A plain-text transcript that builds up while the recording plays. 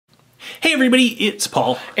Hey everybody, it's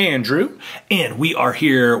Paul, Andrew, and we are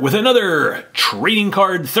here with another Trading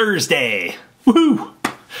Card Thursday. Woohoo!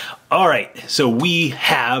 Alright, so we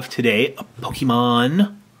have today a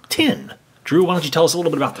Pokemon Tin. Drew, why don't you tell us a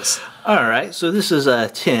little bit about this? Alright, so this is a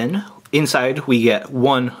tin. Inside we get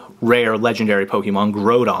one rare legendary Pokemon,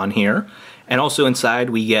 Groudon here. And also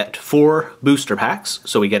inside we get 4 booster packs,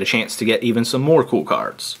 so we get a chance to get even some more cool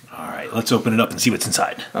cards. Alright, let's open it up and see what's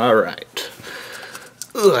inside. Alright.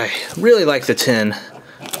 I really like the tin.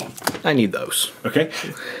 I need those. Okay.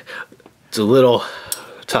 It's a little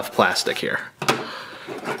tough plastic here.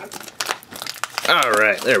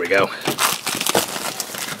 Alright, there we go.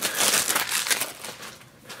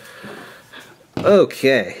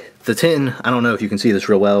 Okay, the tin, I don't know if you can see this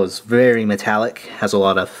real well, is very metallic, has a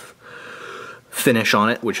lot of finish on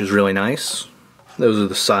it, which is really nice. Those are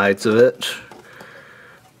the sides of it.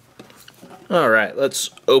 Alright, let's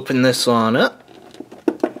open this on up.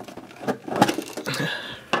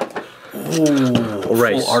 Ooh,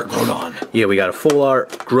 right. full art Groudon. Yeah, we got a full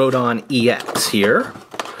art Groudon EX here.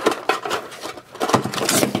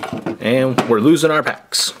 And we're losing our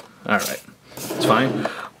packs. Alright, it's fine.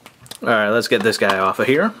 Alright, let's get this guy off of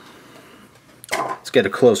here. Let's get a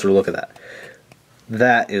closer look at that.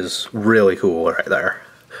 That is really cool right there.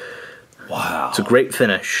 Wow. It's a great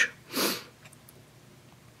finish.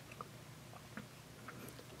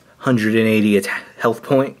 180 health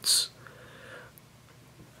points.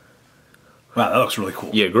 Wow, that looks really cool.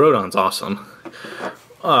 Yeah, Groudon's awesome.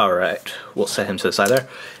 Alright, we'll set him to the side there.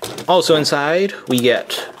 Also inside, we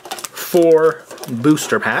get 4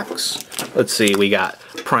 booster packs. Let's see, we got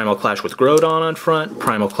Primal Clash with Groudon on front,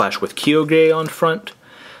 Primal Clash with Kyogre on front,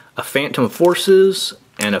 a Phantom Forces,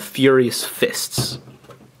 and a Furious Fists.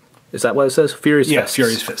 Is that what it says? Furious Fists? Yeah,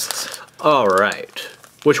 Furious Fists. Alright.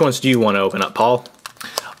 Which ones do you want to open up, Paul?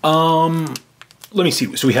 Let me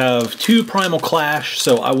see. So we have 2 Primal Clash.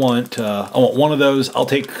 So I want one of those. I'll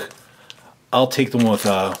take the one with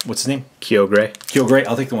what's his name? Kyogre. Kyogre.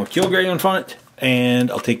 I'll take the one with Kyogre on front,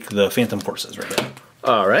 and I'll take the Phantom Forces right here.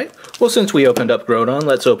 Alright. Well, since we opened up Groudon,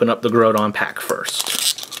 let's open up the Groudon pack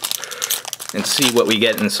first. And see what we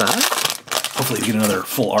get inside. Hopefully we get another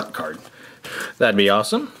full art card. That'd be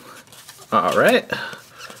awesome. Alright.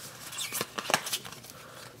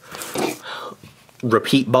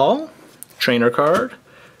 Repeat Ball. Trainer card.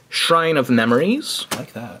 Shrine of Memories. I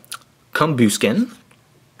like that. Kumbuskin.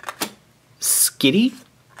 Skitty.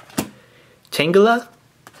 Tangela.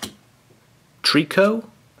 Trico.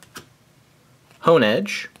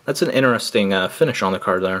 Honedge. That's an interesting finish on the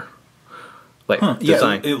card there. Like,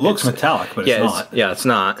 design. Yeah, it looks metallic, but it's not. It's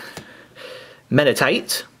not.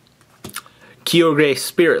 Meditite. Kyogre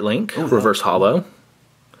Spirit Link. Ooh, Reverse Hollow.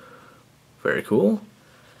 Very cool.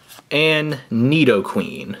 And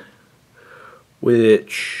Nidoqueen.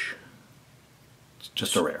 Which... It's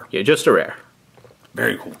just a rare. Yeah, just a rare.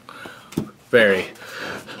 Very cool. Very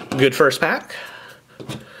good first pack.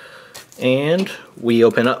 And we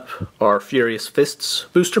open up our Furious Fists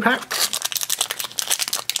booster pack.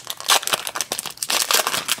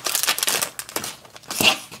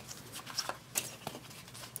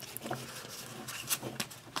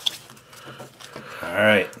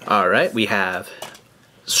 Alright, we have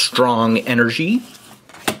Strong Energy,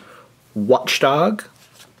 Watchdog,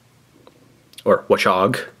 or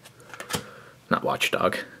Watchog, not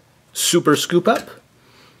Watchdog, Super Scoop Up,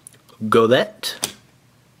 Golett,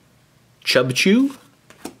 Chubchoo,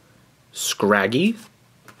 Scraggy,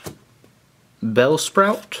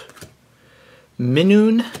 Bellsprout,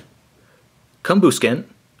 Minoon, Kumbuskin.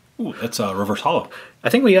 Ooh, that's a reverse hollow. I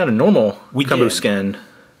think we got a normal Kumbuskin,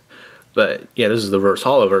 but yeah, this is the reverse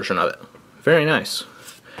hollow version of it. Very nice.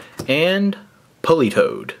 And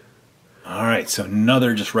Politoed. Alright, so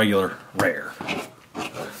another just regular rare.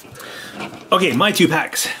 Okay, my 2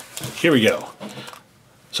 packs. Here we go.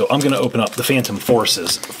 So I'm going to open up the Phantom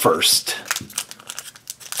Forces first.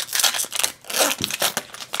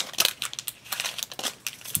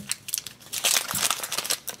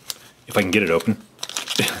 If I can get it open.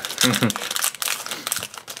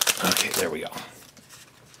 Okay, there we go.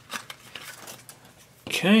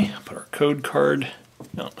 Okay, put our code card.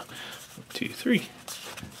 No, 1, 2, 3.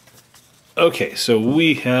 Okay, so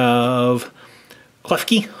we have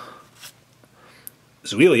Klefki,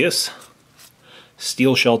 Zuelius,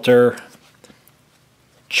 Steel Shelter,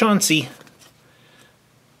 Chauncey,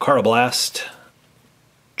 Carablast,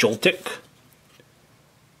 Joltik,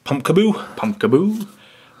 Pumpkaboo,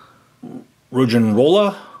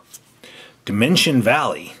 Rogenrola, Dimension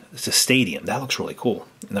Valley. It's a stadium. That looks really cool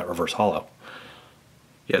in that reverse hollow.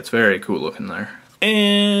 Yeah, it's very cool looking there.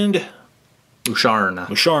 And Musharna.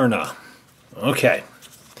 Musharna. Okay.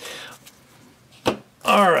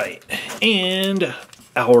 Alright, and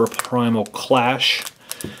our Primal Clash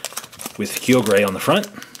with Kyogre on the front.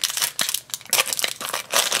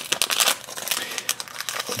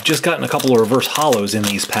 Just gotten a couple of reverse hollows in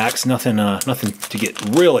these packs. Nothing to get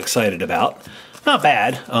real excited about. Not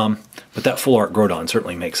bad, but that full art Groudon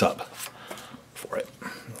certainly makes up for it.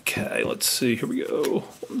 Okay, let's see. Here we go.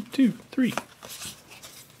 1, 2, 3.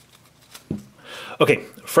 Okay,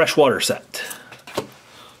 freshwater set.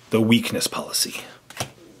 The weakness policy.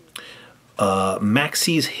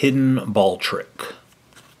 Maxie's Hidden Ball Trick.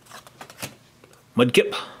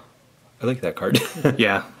 Mudkip. I like that card.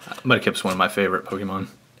 Yeah, Mudkip's one of my favorite Pokemon.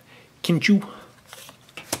 Kinchu.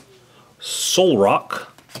 Solrock.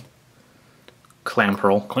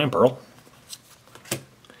 Clamperl. Clamperl.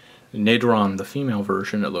 Nadron, the female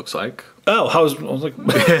version, it looks like. Oh, I was like...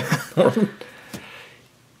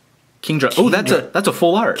 Kingdra. Oh, that's a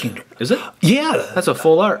full art. Kingdra. Is it? Yeah. That's a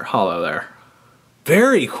full art holo there.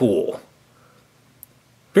 Very cool.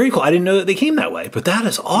 Very cool. I didn't know that they came that way, but that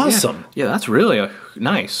is awesome. Yeah, that's really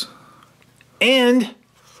nice. And...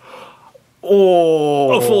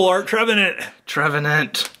 Oh, a full art Trevenant.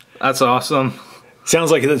 Trevenant. That's awesome. Sounds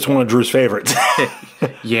like that's one of Drew's favorites.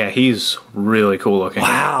 Yeah, he's really cool looking.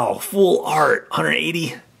 Wow, full art,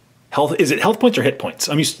 180 health. Is it health points or hit points?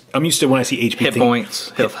 I'm used to when I see HP. Hit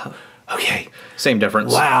points. Okay. Same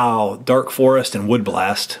difference. Wow, Dark Forest and Wood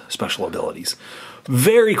Blast special abilities.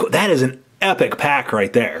 Very cool. That is an epic pack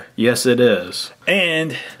right there. Yes, it is.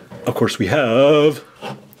 And of course we have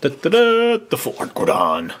the full art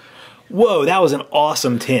Groudon. Whoa, that was an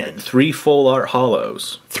awesome tin. 3 full art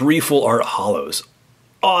holos. 3 full art holos.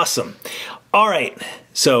 Awesome. All right,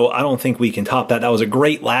 so I don't think we can top that. That was a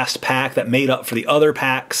great last pack that made up for the other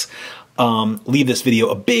packs. Leave this video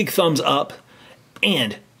a big thumbs up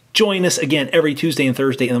and join us again every Tuesday and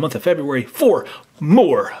Thursday in the month of February for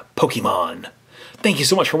more Pokemon. Thank you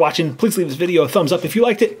so much for watching. Please leave this video a thumbs up if you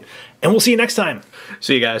liked it, and we'll see you next time.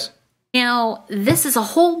 See you guys. Now, this is a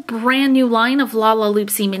whole brand new line of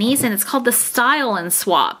Lalaloopsy minis, and it's called the Style and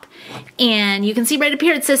Swap. And you can see right up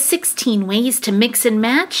here, it says 16 ways to mix and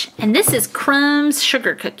match. And this is Crumb's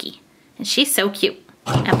Sugar Cookie. And she's so cute.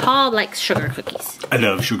 And Paul likes sugar cookies. I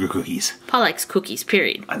love sugar cookies. Paul likes cookies,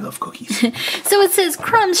 period. I love cookies. So it says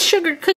Crumb's Sugar Cookie.